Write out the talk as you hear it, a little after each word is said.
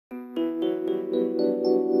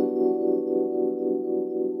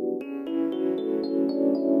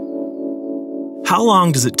How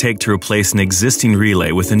long does it take to replace an existing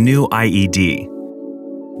relay with a new IED?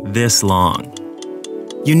 This long.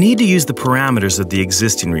 You need to use the parameters of the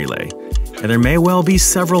existing relay, and there may well be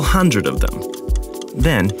several hundred of them.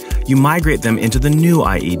 Then, you migrate them into the new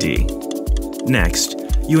IED. Next,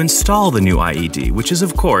 you install the new IED, which is,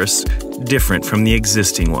 of course, different from the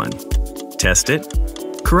existing one. Test it,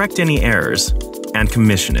 correct any errors, and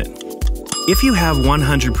commission it. If you have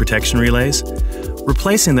 100 protection relays,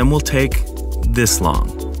 replacing them will take this long.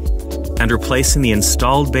 And replacing the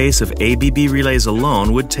installed base of ABB relays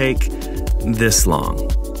alone would take this long.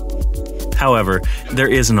 However, there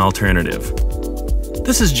is an alternative.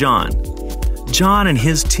 This is John. John and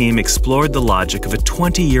his team explored the logic of a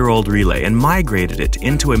 20-year-old relay and migrated it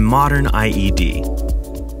into a modern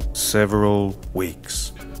IED. Several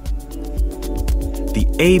weeks. The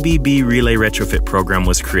ABB Relay Retrofit Program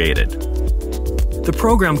was created. The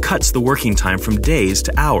program cuts the working time from days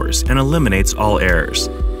to hours and eliminates all errors.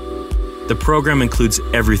 The program includes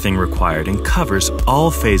everything required and covers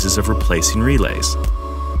all phases of replacing relays.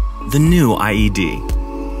 The new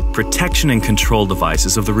IED, protection and control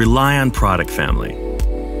devices of the Relay product family.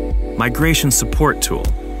 Migration support tool.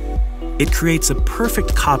 It creates a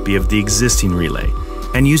perfect copy of the existing relay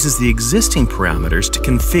and uses the existing parameters to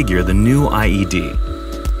configure the new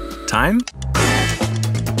IED. Time?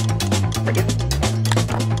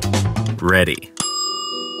 Ready.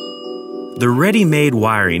 The ready-made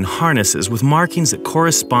wiring harnesses with markings that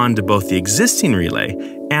correspond to both the existing relay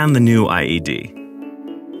and the new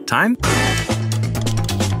IED. Time?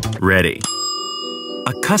 Ready.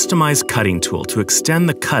 A customized cutting tool to extend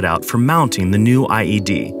the cutout for mounting the new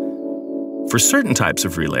IED. For certain types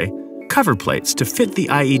of relay, cover plates to fit the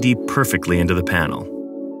IED perfectly into the panel.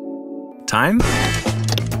 Time?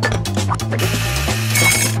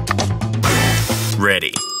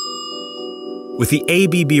 Ready. With the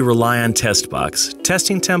ABB Relay test box,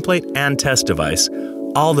 testing template, and test device,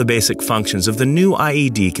 all the basic functions of the new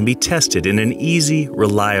IED can be tested in an easy,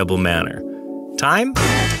 reliable manner. Time?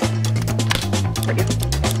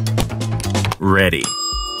 Ready.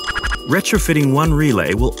 Retrofitting one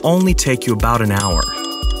relay will only take you about an hour.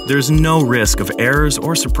 There's no risk of errors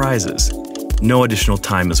or surprises. No additional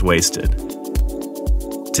time is wasted.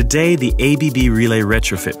 Today, the ABB Relay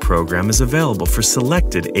Retrofit Program is available for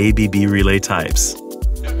selected ABB relay types.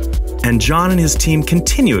 And John and his team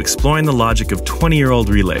continue exploring the logic of 20-year-old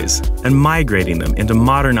relays and migrating them into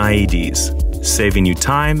modern IEDs, saving you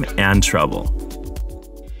time and trouble.